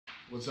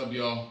What's up,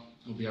 y'all?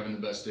 Hope you're having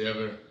the best day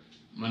ever.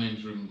 My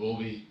name's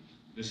Reuben.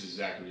 This is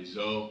Zachary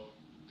Zoe.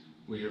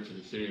 We're here for the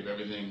Theory of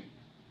Everything,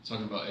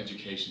 talking about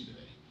education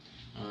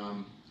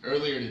today.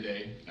 Earlier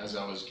today, as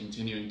I was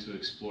continuing to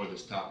explore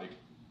this topic,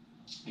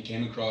 I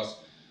came across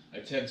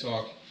a TED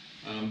Talk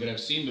that I've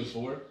seen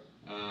before.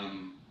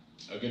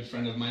 A good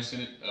friend of mine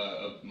sent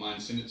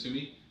it to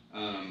me.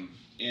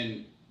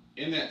 And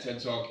in that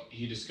TED Talk,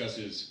 he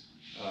discusses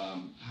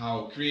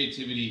how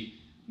creativity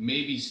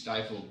may be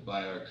stifled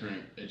by our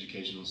current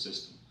educational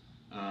system.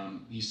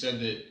 He said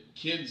that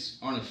kids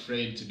aren't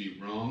afraid to be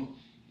wrong,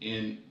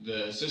 and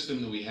the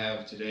system that we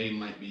have today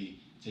might be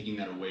taking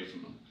that away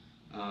from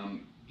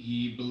them.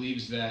 He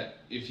believes that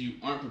if you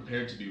aren't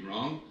prepared to be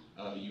wrong,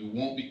 you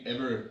won't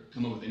ever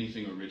come up with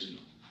anything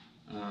original.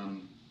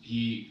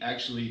 He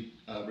actually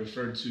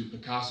referred to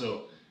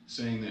Picasso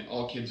saying that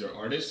all kids are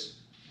artists,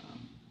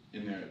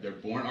 and they're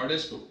born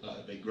artists,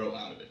 but they grow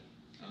out of it.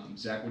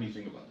 Zach, what do you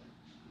think about that?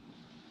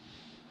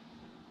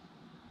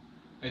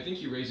 I think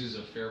he raises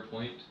a fair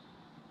point.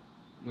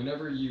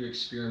 Whenever you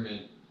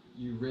experiment,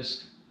 you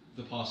risk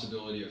the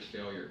possibility of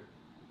failure.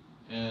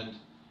 And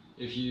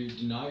if you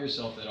deny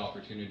yourself that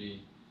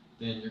opportunity,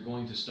 then you're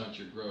going to stunt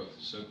your growth.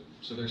 So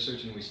there's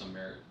certainly some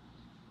merit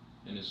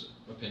in his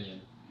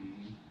opinion.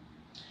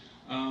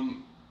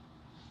 Mm-hmm.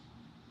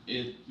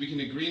 We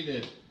can agree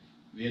that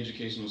the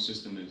educational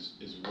system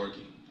is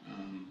working,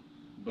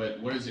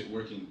 but what is it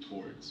working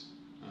towards?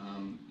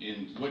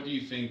 And what do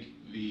you think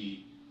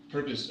the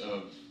purpose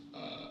of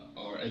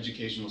our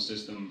educational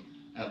system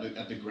at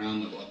the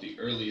ground level, at the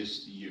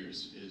earliest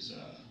years, is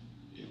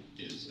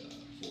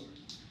for?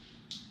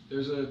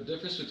 There's a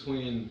difference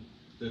between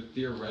the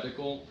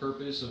theoretical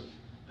purpose of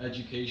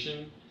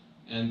education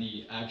and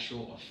the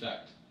actual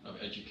effect of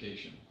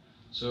education.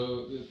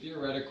 So the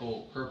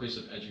theoretical purpose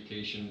of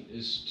education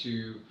is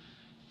to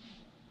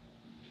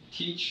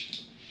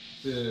teach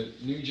the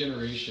new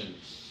generation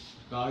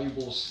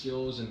valuable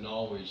skills and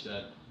knowledge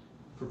that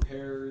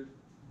prepare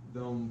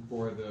them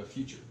for the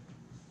future,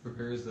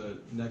 prepares the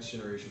next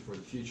generation for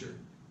the future.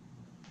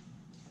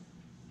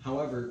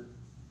 However,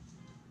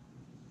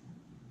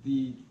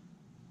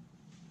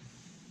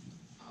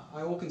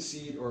 I will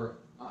concede, or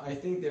I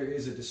think there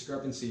is a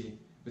discrepancy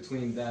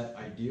between that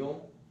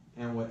ideal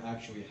and what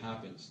actually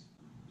happens.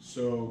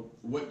 So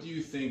what do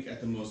you think at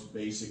the most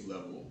basic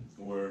level,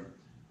 or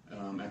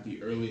at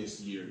the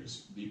earliest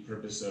years, the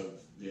purpose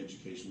of the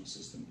educational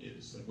system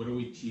is? Like, what are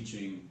we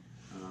teaching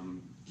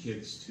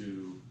kids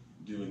to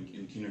do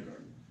in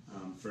kindergarten,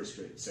 first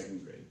grade,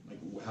 second grade?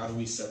 Like, how do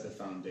we set the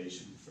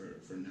foundation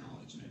for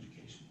knowledge and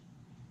education?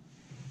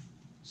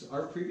 So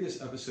our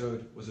previous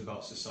episode was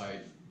about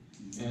society,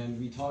 and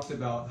we talked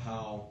about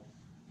how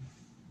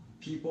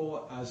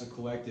people as a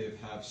collective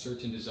have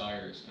certain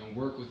desires and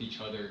work with each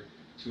other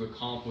to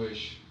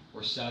accomplish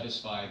or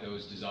satisfy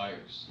those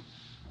desires.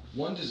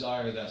 One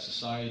desire that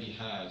society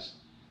has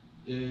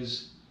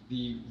is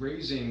the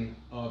raising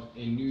of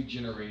a new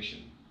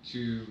generation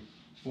to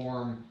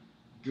form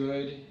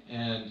good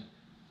and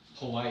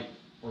polite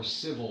or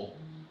civil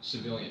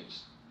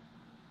civilians.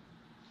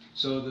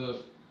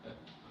 So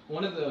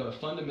one of the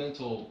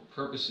fundamental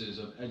purposes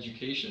of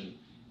education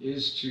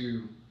is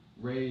to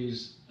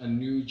raise a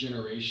new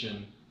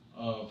generation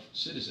of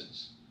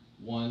citizens,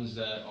 ones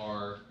that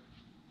are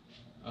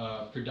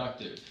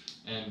productive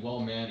and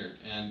well-mannered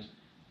and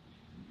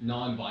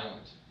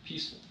non-violent,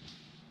 peaceful.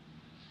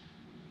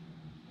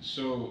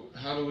 So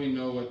how do we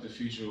know what the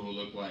future will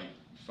look like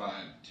 5,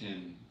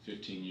 10,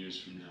 15 years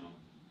from now?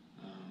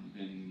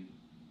 And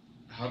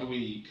how do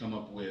we come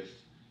up with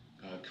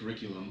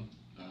curriculum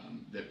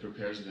that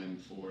prepares them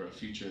for a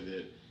future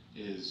that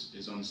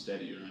is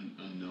unsteady or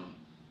unknown?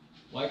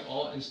 Like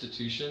all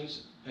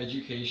institutions,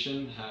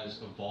 education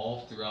has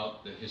evolved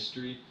throughout the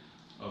history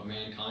of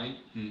mankind.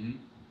 Mm-hmm.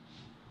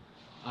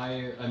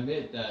 I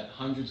admit that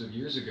hundreds of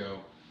years ago,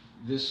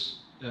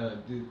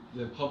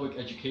 the public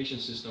education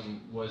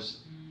system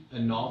was a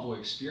novel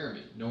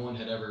experiment. No one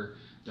had ever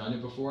done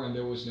it before, and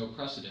there was no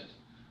precedent.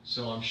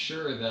 So I'm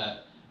sure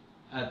that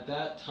at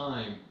that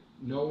time,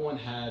 no one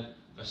had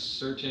a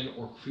certain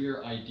or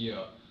clear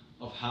idea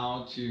of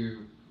how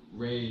to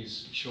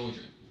raise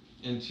children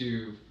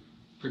into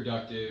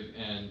productive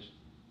and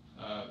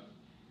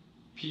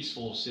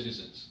peaceful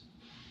citizens.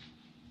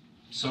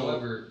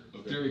 However,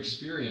 through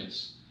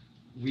experience,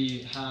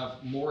 we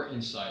have more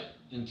insight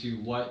into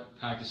what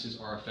practices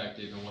are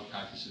effective and what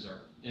practices are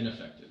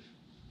ineffective.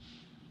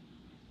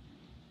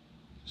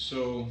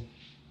 So,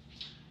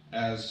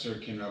 as Sir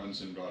Ken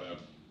Robinson brought up,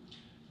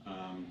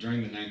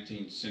 during the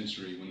 19th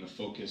century, when the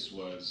focus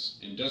was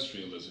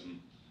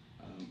industrialism,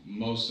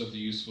 most of the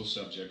useful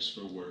subjects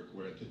for work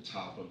were at the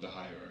top of the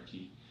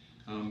hierarchy,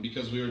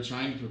 because we were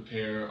trying to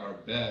prepare our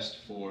best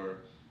for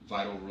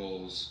vital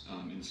roles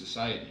in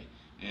society,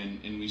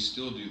 and we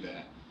still do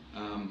that.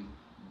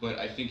 But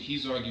I think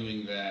he's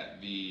arguing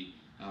that the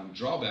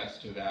drawbacks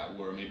to that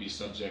were maybe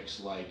subjects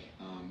like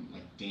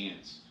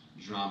dance,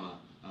 drama,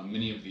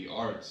 many of the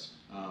arts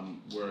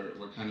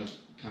were kind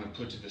of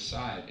put to the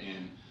side,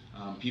 and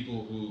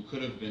People who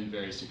could have been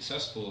very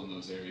successful in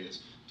those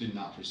areas did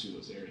not pursue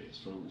those areas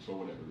for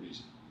whatever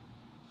reason.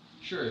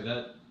 Sure,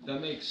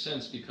 that makes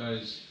sense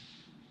because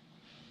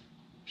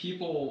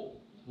people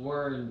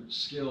learn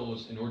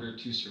skills in order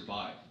to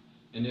survive.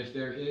 And if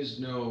there is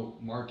no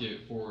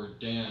market for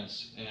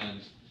dance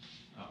and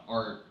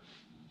art,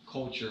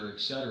 culture,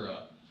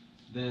 etc.,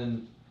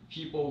 then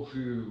people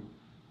who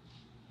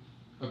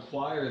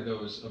acquire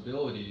those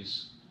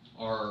abilities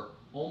are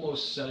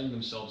almost setting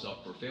themselves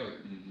up for failure.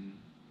 Mm-hmm.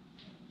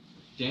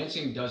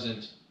 Dancing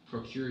doesn't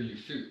procure you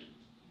food.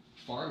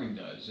 Farming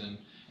does,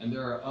 and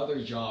there are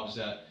other jobs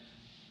that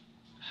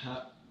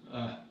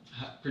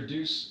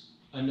produce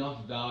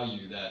enough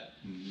value that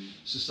Mm-hmm.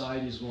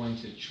 society is willing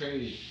to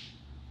trade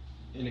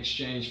in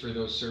exchange for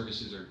those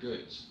services or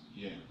goods.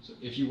 Yeah. So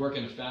if you work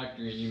in a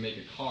factory and you make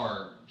a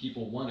car,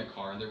 people want a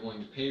car and they're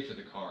willing to pay for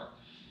the car.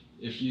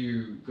 If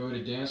you go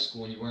to dance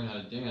school and you learn how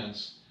to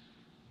dance,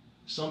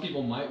 some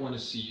people might want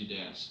to see you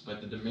dance, but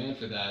the demand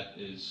for that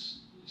is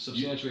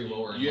substantially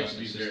lower. And You less have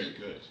to be consistent.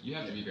 very good. You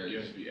have to be very You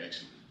good. have to be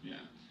excellent. Yeah.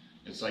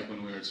 It's like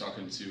when we were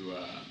talking to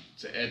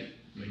Eddie.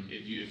 Like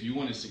Mhm. if you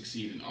want to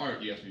succeed in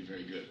art, you have to be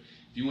very good.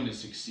 If you want to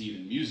succeed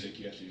in music,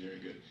 you have to be very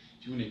good.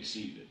 If you want to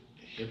succeed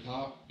in hip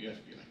hop, you have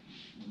to be like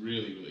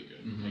really, really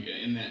good, Mhm. like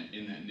in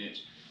that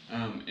niche.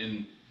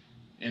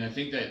 And I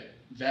think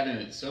that in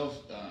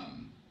itself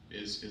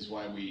is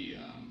why we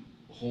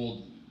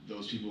hold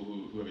those people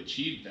who have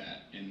achieved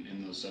that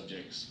in those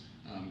subjects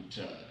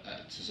to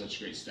such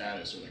great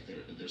status, or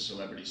like their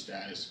celebrity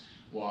status,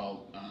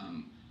 while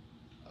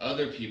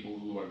other people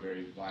who are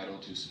very vital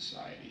to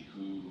society,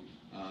 who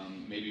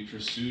maybe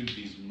pursued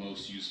these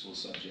most useful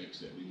subjects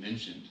that we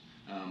mentioned,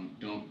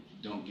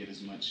 don't get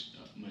as much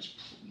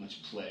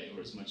play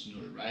or as much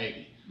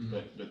notoriety.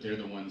 Mhm. But they're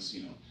the ones,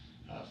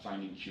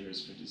 finding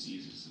cures for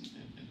diseases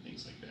and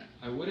things like that.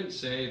 I wouldn't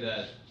say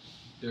that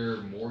they're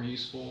more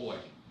useful.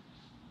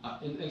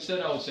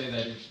 Instead, I would say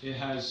that it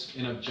has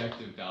an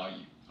objective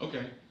value.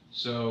 Okay.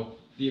 So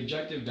the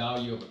objective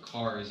value of a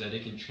car is that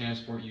it can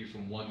transport you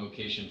from one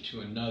location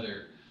to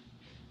another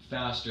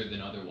faster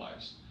than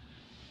otherwise.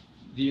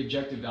 The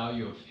objective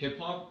value of hip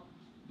hop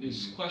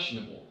is Mhm.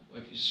 questionable.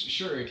 Like,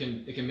 sure, it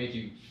can make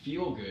you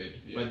feel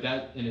good, Yeah. but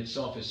that in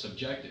itself is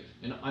subjective.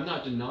 And I'm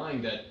not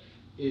denying that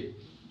it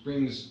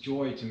brings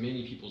joy to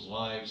many people's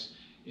lives.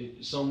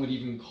 Some would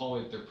even call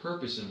it their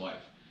purpose in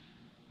life.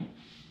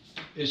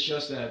 It's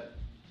just that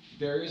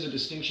there is a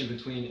distinction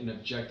between an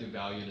objective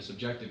value and a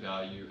subjective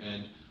value,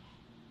 and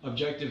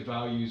objective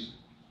value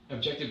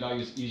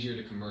is easier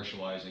to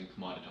commercialize and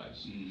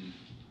commoditize. Mm-hmm.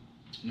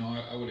 No,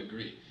 I would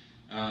agree.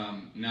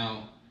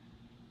 Now,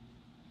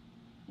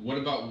 what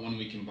about when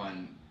we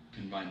combine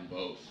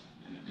both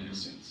in a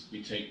sense?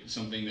 We take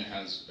something that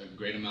has a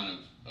great amount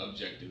of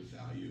objective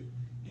value,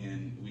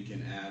 and we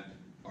can add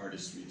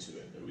artistry to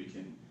it, or we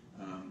can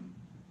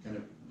kind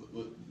of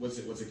what's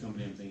a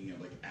company I'm thinking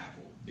of, like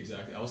Apple.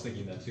 Exactly, I was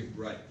thinking that too.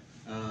 Right.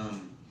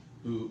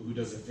 Who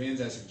does a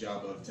fantastic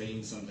job of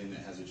taking something that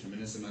has a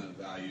tremendous amount of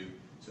value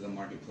to the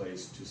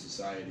marketplace, to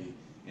society,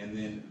 and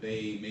then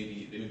they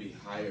maybe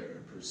hire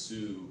or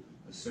pursue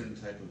a certain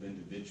type of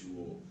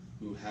individual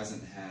who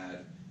hasn't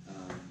had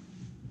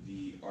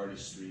the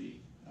artistry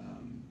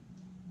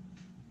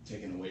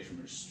taken away from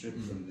or stripped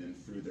Mm-hmm. from them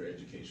through their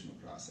educational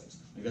process.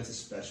 Like, that's a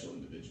special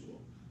individual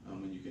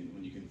when you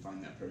can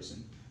find that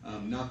person.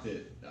 Not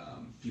that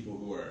people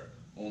who are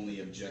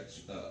only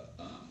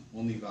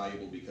only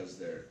valuable because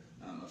they're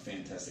a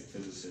fantastic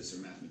physicist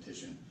or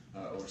mathematician,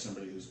 or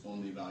somebody who's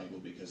only valuable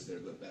because they're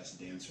the best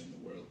dancer in the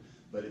world.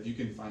 But if you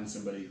can find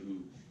somebody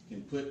who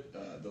can put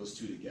those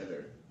two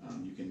together,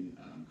 you can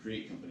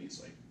create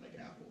companies like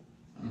Apple.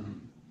 Mm-hmm.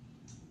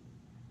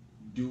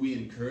 Do we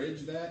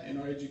encourage that in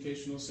our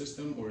educational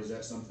system, or is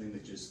that something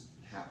that just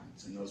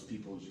happens and those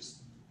people just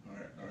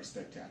are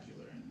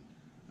spectacular and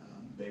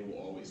they will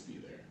always be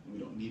there, and we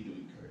don't need to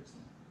encourage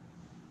them?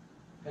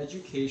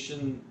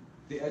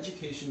 The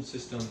education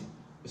system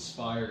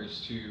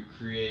aspires to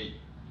create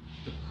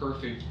the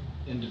perfect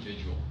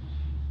individual.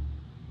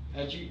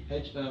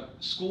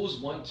 Schools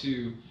want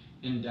to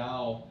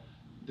endow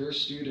their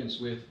students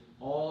with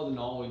all the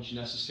knowledge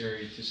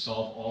necessary to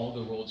solve all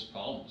the world's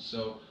problems.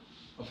 So,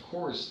 of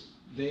course,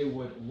 they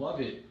would love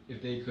it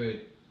if they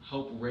could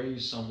help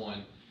raise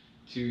someone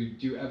to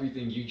do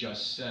everything you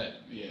just said.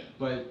 Yeah.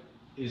 But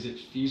is it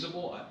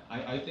feasible?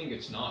 I think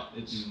it's not.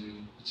 It's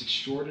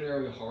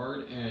extraordinarily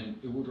hard, and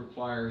it would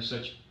require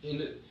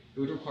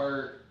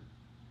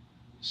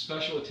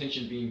special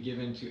attention being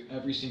given to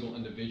every single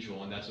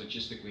individual, and that's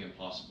logistically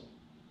impossible,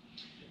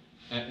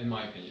 in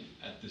my opinion,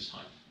 at this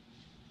time.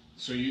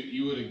 So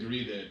you would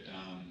agree that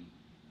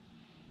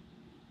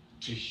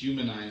to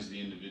humanize the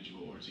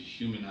individual, or to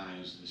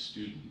humanize the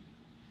student,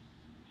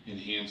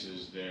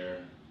 enhances their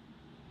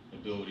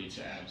ability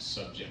to add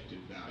subjective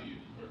value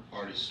or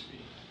artistry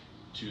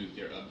to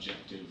their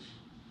objective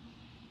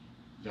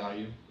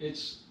value?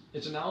 It's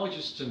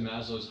analogous to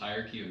Maslow's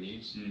hierarchy of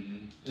needs.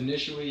 Mm-hmm.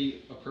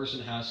 Initially, a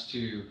person has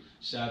to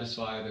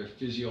satisfy their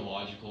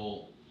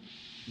physiological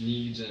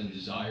needs and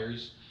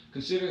desires,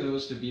 consider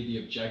those to be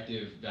the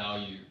objective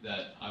value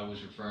that I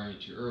was referring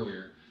to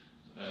earlier.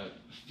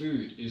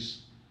 Food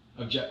is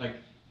I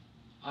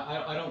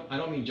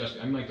don't mean just,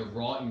 I mean like the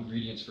raw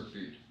ingredients for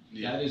food.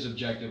 Yeah. That is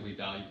objectively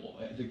valuable.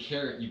 The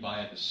carrot you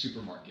buy at the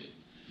supermarket.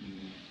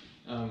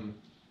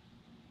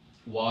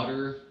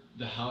 Water,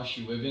 the house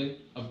you live in,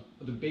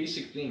 the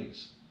basic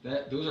things,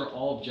 those are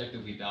all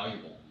objectively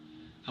valuable.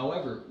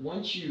 However,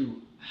 once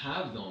you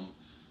have them,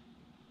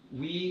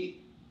 we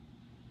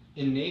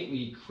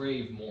innately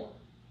crave more.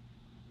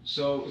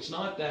 So it's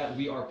not that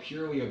we are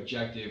purely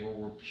objective or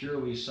we're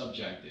purely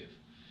subjective.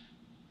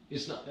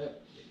 It's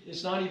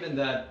not even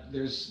that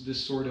there's this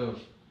sort of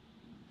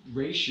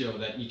ratio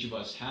that each of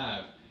us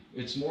have.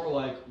 It's more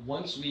like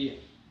once we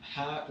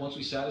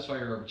satisfy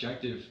our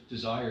objective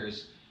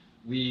desires,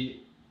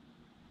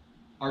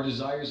 our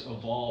desires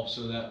evolve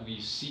so that we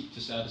seek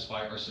to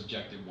satisfy our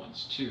subjective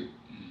ones too.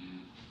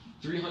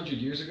 300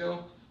 years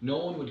ago, no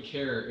one would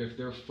care if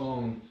their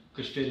phone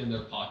could fit in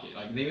their pocket.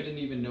 Like they didn't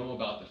even know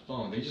about the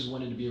phone. They just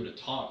wanted to be able to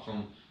talk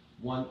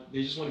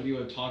they just wanted to be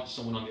able to talk to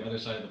someone on the other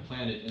side of the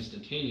planet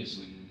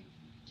instantaneously.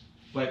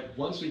 But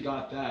once we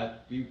got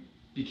that, we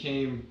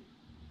became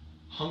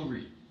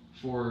hungry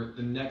for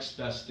the next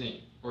best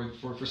thing, or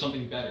for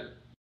something better.